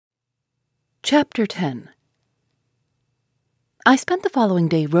Chapter 10. I spent the following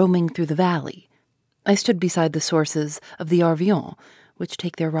day roaming through the valley. I stood beside the sources of the Arvillon, which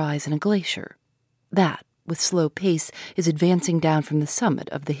take their rise in a glacier. That, with slow pace, is advancing down from the summit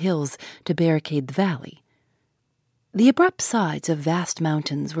of the hills to barricade the valley. The abrupt sides of vast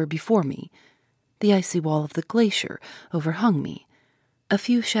mountains were before me. The icy wall of the glacier overhung me. A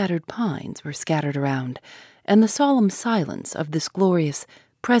few shattered pines were scattered around, and the solemn silence of this glorious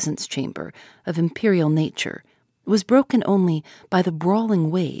presence chamber of imperial nature was broken only by the brawling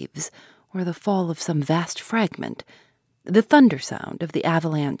waves or the fall of some vast fragment. The thunder sound of the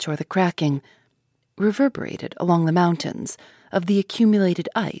avalanche or the cracking reverberated along the mountains of the accumulated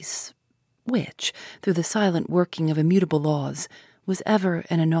ice, which, through the silent working of immutable laws, was ever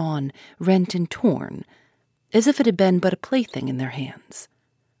and anon rent and torn, as if it had been but a plaything in their hands.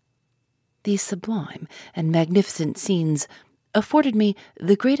 These sublime and magnificent scenes afforded me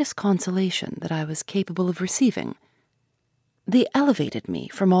the greatest consolation that I was capable of receiving. They elevated me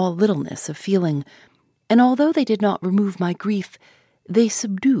from all littleness of feeling, and although they did not remove my grief, they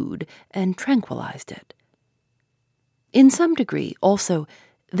subdued and tranquilized it. In some degree, also,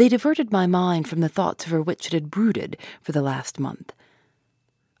 they diverted my mind from the thoughts over which it had brooded for the last month.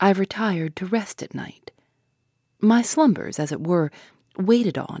 I retired to rest at night. My slumbers, as it were,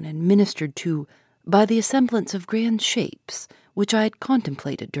 waited on and ministered to by the assemblance of grand shapes which I had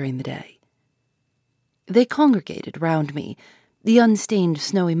contemplated during the day. They congregated round me, the unstained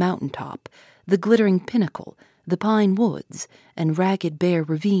snowy mountain top, the glittering pinnacle, the pine woods, and ragged bare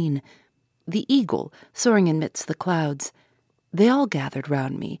ravine, the eagle soaring amidst the clouds. They all gathered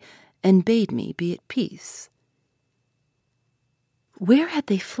round me and bade me be at peace. Where had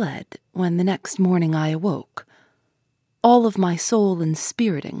they fled when the next morning I awoke? All of my soul and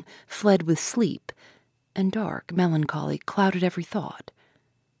spiriting fled with sleep, and dark melancholy clouded every thought.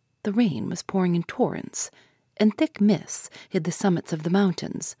 The rain was pouring in torrents, and thick mists hid the summits of the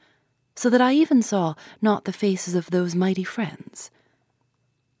mountains, so that I even saw not the faces of those mighty friends.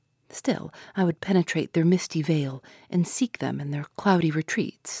 Still, I would penetrate their misty veil and seek them in their cloudy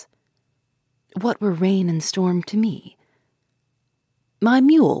retreats. What were rain and storm to me? My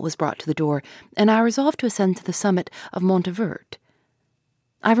mule was brought to the door, and I resolved to ascend to the summit of Montevert.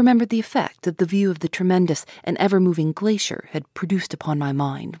 I remembered the effect that the view of the tremendous and ever-moving glacier had produced upon my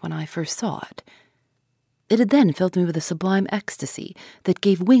mind when I first saw it. It had then filled me with a sublime ecstasy that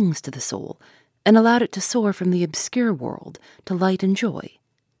gave wings to the soul and allowed it to soar from the obscure world to light and joy.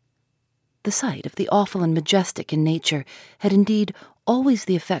 The sight of the awful and majestic in nature had indeed always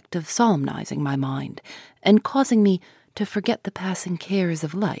the effect of solemnizing my mind and causing me to forget the passing cares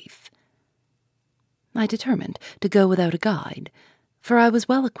of life. I determined to go without a guide, for I was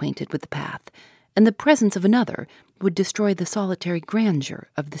well acquainted with the path, and the presence of another would destroy the solitary grandeur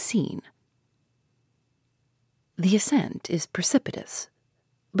of the scene. The ascent is precipitous,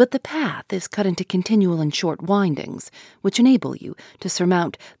 but the path is cut into continual and short windings, which enable you to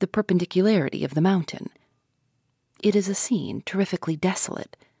surmount the perpendicularity of the mountain. It is a scene terrifically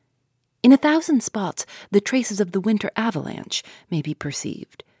desolate. In 1,000 spots the traces of the winter avalanche may be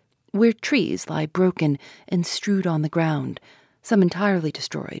perceived, where trees lie broken and strewed on the ground, some entirely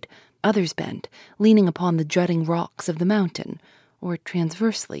destroyed, others bent, leaning upon the jutting rocks of the mountain, or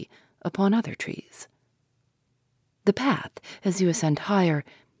transversely upon other trees. The path, as you ascend higher,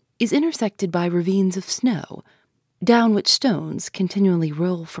 is intersected by ravines of snow, down which stones continually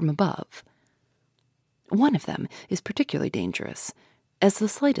roll from above. One of them is particularly dangerous, as the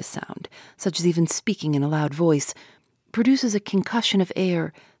slightest sound, such as even speaking in a loud voice, produces a concussion of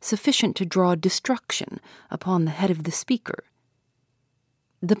air sufficient to draw destruction upon the head of the speaker.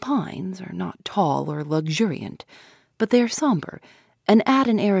 The pines are not tall or luxuriant, but they are somber and add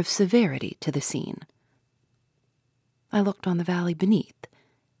an air of severity to the scene. I looked on the valley beneath.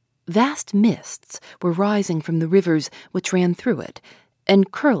 Vast mists were rising from the rivers which ran through it,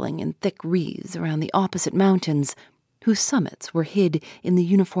 and curling in thick wreaths around the opposite mountains, whose summits were hid in the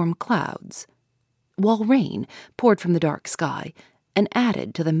uniform clouds, while rain poured from the dark sky and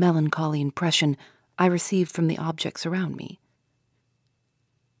added to the melancholy impression I received from the objects around me.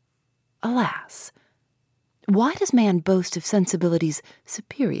 Alas, why does man boast of sensibilities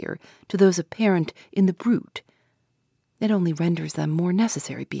superior to those apparent in the brute? It only renders them more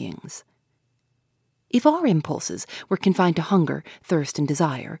necessary beings. If our impulses were confined to hunger, thirst, and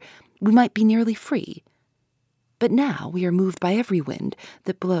desire, we might be nearly free. But now we are moved by every wind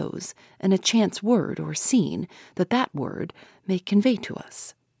that blows and a chance word or scene that word may convey to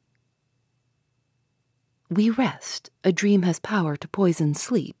us. We rest, a dream has power to poison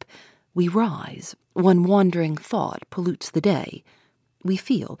sleep. We rise, one wandering thought pollutes the day. we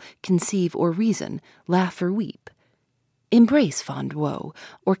feel, conceive, or reason, laugh or weep. Embrace fond woe,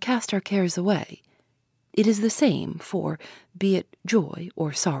 or cast our cares away. It is the same, for, be it joy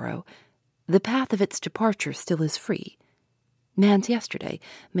or sorrow, the path of its departure still is free. Man's yesterday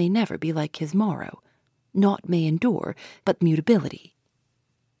may never be like his morrow. Naught may endure but mutability.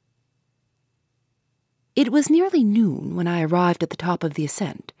 It was nearly noon when I arrived at the top of the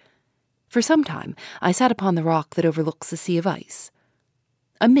ascent. For some time I sat upon the rock that overlooks the sea of ice.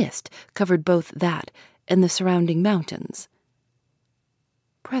 A mist covered both that and the surrounding mountains.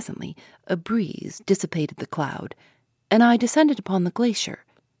 Presently a breeze dissipated the cloud, and I descended upon the glacier.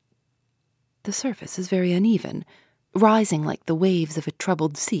 The surface is very uneven, rising like the waves of a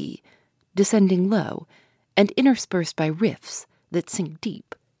troubled sea, descending low, and interspersed by rifts that sink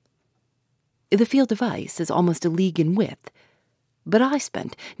deep. The field of ice is almost a league in width, but I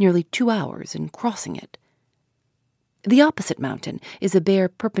spent nearly 2 hours in crossing it. The opposite mountain is a bare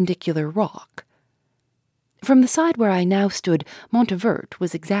perpendicular rock. From the side where I now stood, Montevert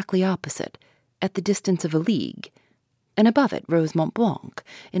was exactly opposite, at the distance of a league, and above it rose Mont Blanc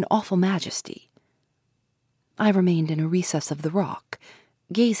in awful majesty. I remained in a recess of the rock,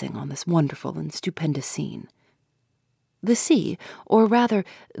 gazing on this wonderful and stupendous scene. The sea, or rather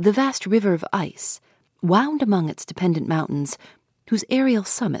the vast river of ice, wound among its dependent mountains, whose aerial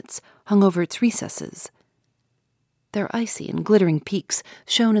summits hung over its recesses. Their icy and glittering peaks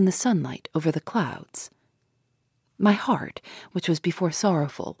shone in the sunlight over the clouds. My heart, which was before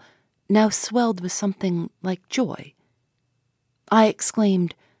sorrowful, now swelled with something like joy. I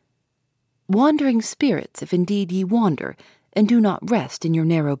exclaimed, "Wandering spirits, if indeed ye wander, and do not rest in your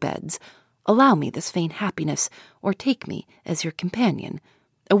narrow beds, allow me this faint happiness, or take me, as your companion,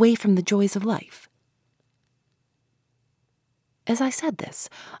 away from the joys of life." As I said this,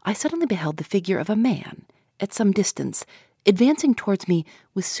 I suddenly beheld the figure of a man, at some distance, advancing towards me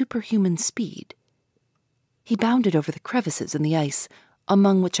with superhuman speed. He bounded over the crevices in the ice,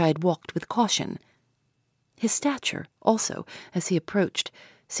 among which I had walked with caution. His stature, also, as he approached,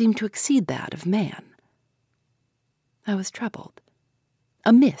 seemed to exceed that of man. I was troubled.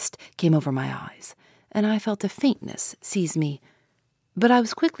 A mist came over my eyes, and I felt a faintness seize me, but I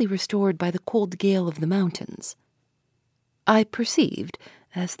was quickly restored by the cold gale of the mountains. I perceived,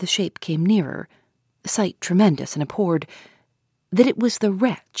 as the shape came nearer, sight tremendous and abhorred, that it was the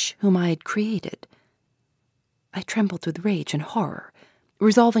wretch whom I had created. I trembled with rage and horror,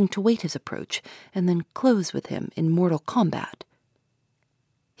 resolving to wait his approach and then close with him in mortal combat.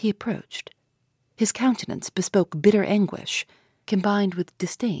 He approached. His countenance bespoke bitter anguish, combined with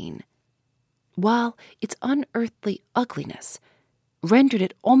disdain, while its unearthly ugliness rendered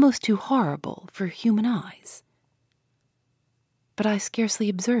it almost too horrible for human eyes. But I scarcely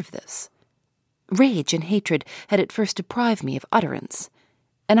observed this. Rage and hatred had at first deprived me of utterance,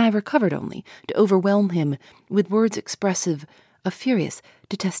 and I recovered only to overwhelm him with words expressive of furious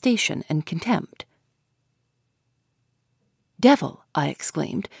detestation and contempt. "Devil," I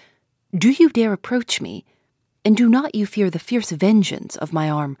exclaimed, "do you dare approach me, and do not you fear the fierce vengeance of my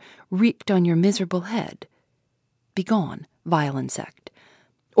arm wreaked on your miserable head? Begone, vile insect,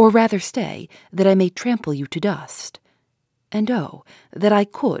 or rather stay, that I may trample you to dust. And oh, that I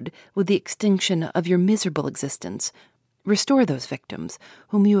could, with the extinction of your miserable existence, restore those victims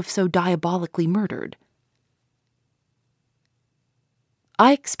whom you have so diabolically murdered."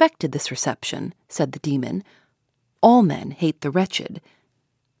 "I expected this reception," said the demon. "All men hate the wretched.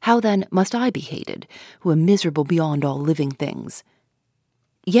 How then must I be hated, who am miserable beyond all living things?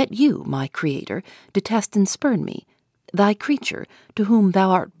 Yet you, my creator, detest and spurn me, thy creature, to whom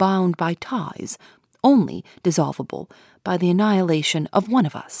thou art bound by ties, only dissolvable by the annihilation of one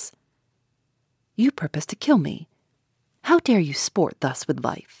of us. You purpose to kill me. How dare you sport thus with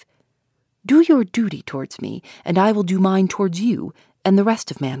life? Do your duty towards me, and I will do mine towards you and the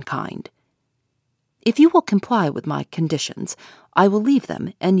rest of mankind. If you will comply with my conditions, I will leave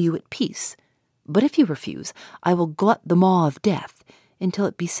them and you at peace, but if you refuse, I will glut the maw of death until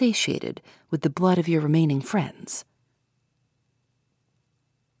it be satiated with the blood of your remaining friends."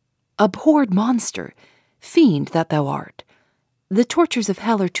 Abhorred monster, fiend that thou art, the tortures of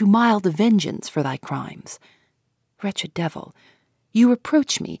hell are too mild a vengeance for thy crimes. Wretched devil, you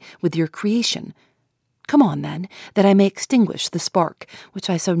reproach me with your creation. Come on, then, that I may extinguish the spark which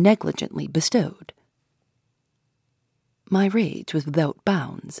I so negligently bestowed. My rage was without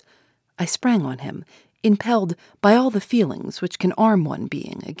bounds. I sprang on him, impelled by all the feelings which can arm one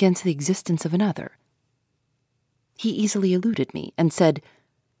being against the existence of another. He easily eluded me and said,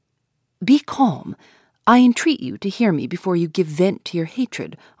 "Be calm. I entreat you to hear me before you give vent to your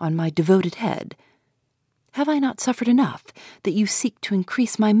hatred on my devoted head. Have I not suffered enough that you seek to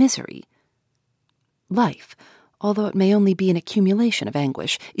increase my misery? Life, although it may only be an accumulation of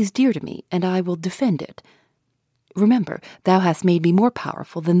anguish, is dear to me, and I will defend it. Remember, thou hast made me more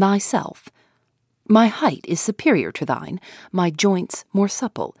powerful than thyself. My height is superior to thine, my joints more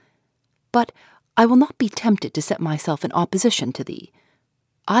supple. But I will not be tempted to set myself in opposition to thee.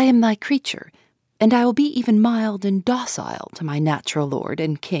 I am thy creature, and I will be even mild and docile to my natural lord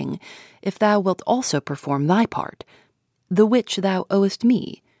and king, if thou wilt also perform thy part, the which thou owest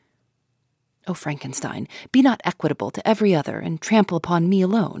me. O Frankenstein, be not equitable to every other, and trample upon me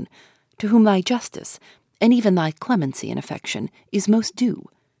alone, to whom thy justice, and even thy clemency and affection, is most due.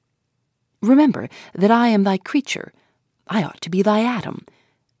 Remember that I am thy creature. I ought to be thy Adam,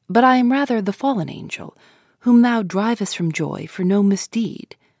 but I am rather the fallen angel, whom thou drivest from joy for no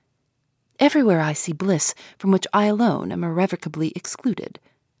misdeed. Everywhere I see bliss from which I alone am irrevocably excluded.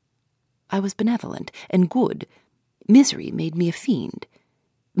 I was benevolent and good. Misery made me a fiend.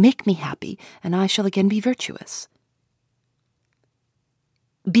 Make me happy, and I shall again be virtuous.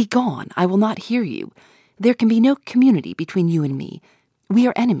 Begone, I will not hear you. There can be no community between you and me. We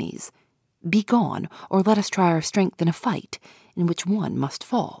are enemies. Begone, or let us try our strength in a fight, in which one must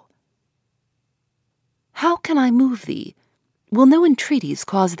fall. How can I move thee? Will no entreaties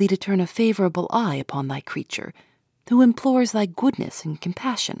cause thee to turn a favorable eye upon thy creature, who implores thy goodness and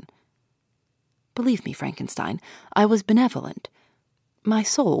compassion? Believe me, Frankenstein, I was benevolent. My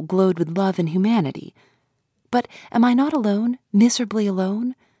soul glowed with love and humanity. But am I not alone, miserably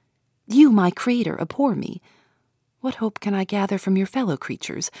alone? You, my creator, abhor me. What hope can I gather from your fellow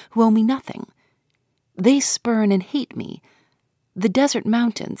creatures, who owe me nothing? They spurn and hate me. The desert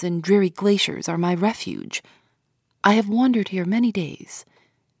mountains and dreary glaciers are my refuge. I have wandered here many days.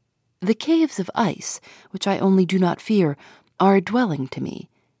 The caves of ice, which I only do not fear, are a dwelling to me,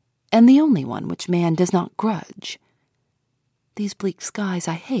 and the only one which man does not grudge. These bleak skies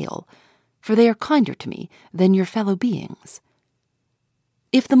I hail, for they are kinder to me than your fellow beings.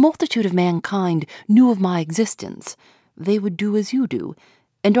 If the multitude of mankind knew of my existence, they would do as you do,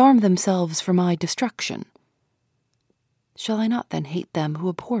 and arm themselves for my destruction. Shall I not then hate them who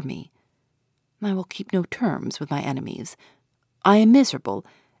abhor me? I will keep no terms with my enemies. I am miserable,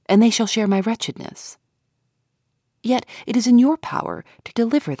 and they shall share my wretchedness. Yet it is in your power to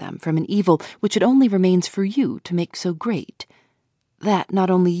deliver them from an evil which it only remains for you to make so great, that not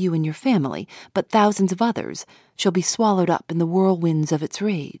only you and your family, but thousands of others, shall be swallowed up in the whirlwinds of its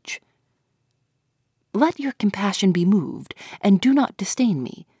rage. Let your compassion be moved, and do not disdain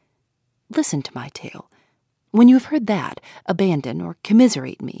me. Listen to my tale. When you have heard that, abandon or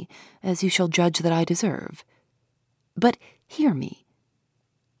commiserate me, as you shall judge that I deserve. But hear me.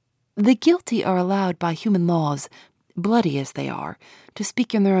 The guilty are allowed by human laws, bloody as they are, to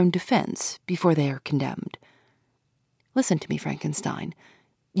speak in their own defense before they are condemned. Listen to me, Frankenstein.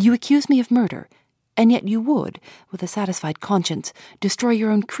 You accuse me of murder, and yet you would, with a satisfied conscience, destroy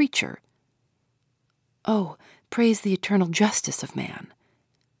your own creature. Oh, praise the eternal justice of man.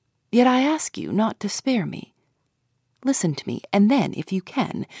 Yet I ask you not to spare me. Listen to me, and then, if you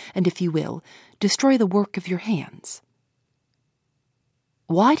can, and if you will, destroy the work of your hands.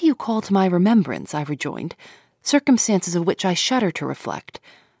 Why do you call to my remembrance, I rejoined, circumstances of which I shudder to reflect,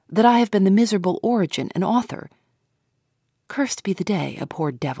 that I have been the miserable origin and author? Cursed be the day,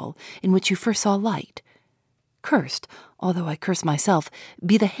 abhorred devil, in which you first saw light. Cursed, although I curse myself,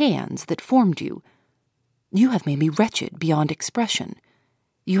 be the hands that formed you. You have made me wretched beyond expression.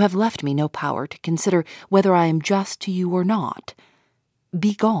 You have left me no power to consider whether I am just to you or not.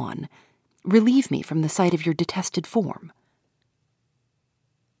 Begone. Relieve me from the sight of your detested form.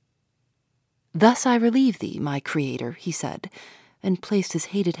 Thus I relieve thee, my creator, he said, and placed his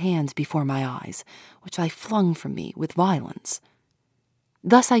hated hands before my eyes, which I flung from me with violence.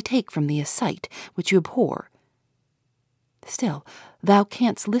 Thus I take from thee a sight which you abhor. Still, thou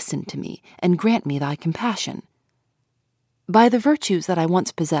canst listen to me and grant me thy compassion. By the virtues that I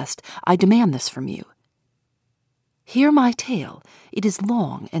once possessed, I demand this from you. Hear my tale. It is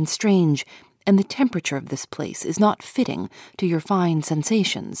long and strange, and the temperature of this place is not fitting to your fine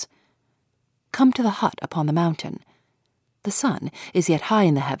sensations. Come to the hut upon the mountain. The sun is yet high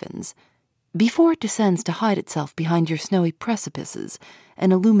in the heavens. Before it descends to hide itself behind your snowy precipices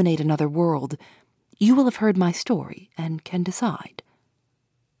and illuminate another world, you will have heard my story and can decide.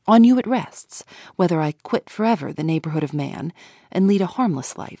 On you it rests, whether I quit forever the neighborhood of man and lead a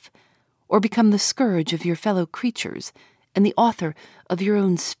harmless life, or become the scourge of your fellow creatures and the author of your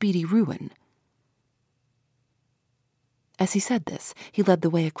own speedy ruin. As he said this, he led the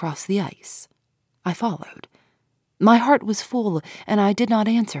way across the ice. I followed. My heart was full, and I did not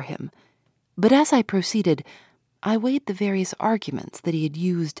answer him. But as I proceeded, I weighed the various arguments that he had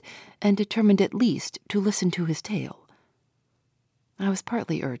used and determined at least to listen to his tale. I was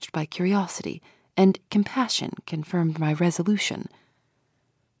partly urged by curiosity, and compassion confirmed my resolution.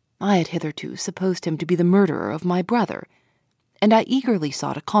 I had hitherto supposed him to be the murderer of my brother, and I eagerly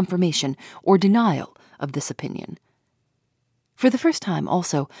sought a confirmation or denial of this opinion. For the first time,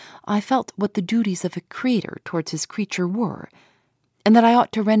 also, I felt what the duties of a creator towards his creature were, and that I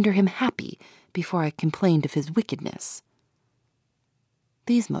ought to render him happy before I complained of his wickedness.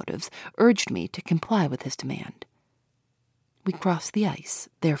 These motives urged me to comply with his demand. We crossed the ice,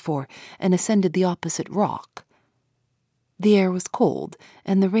 therefore, and ascended the opposite rock. The air was cold,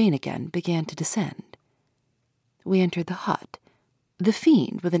 and the rain again began to descend. We entered the hut, the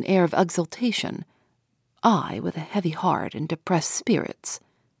fiend with an air of exultation, I with a heavy heart and depressed spirits.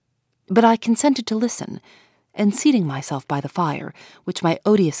 But I consented to listen, and seating myself by the fire, which my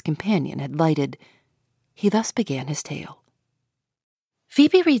odious companion had lighted, he thus began his tale.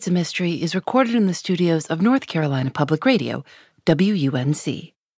 Phoebe Reads a Mystery is recorded in the studios of North Carolina Public Radio, WUNC.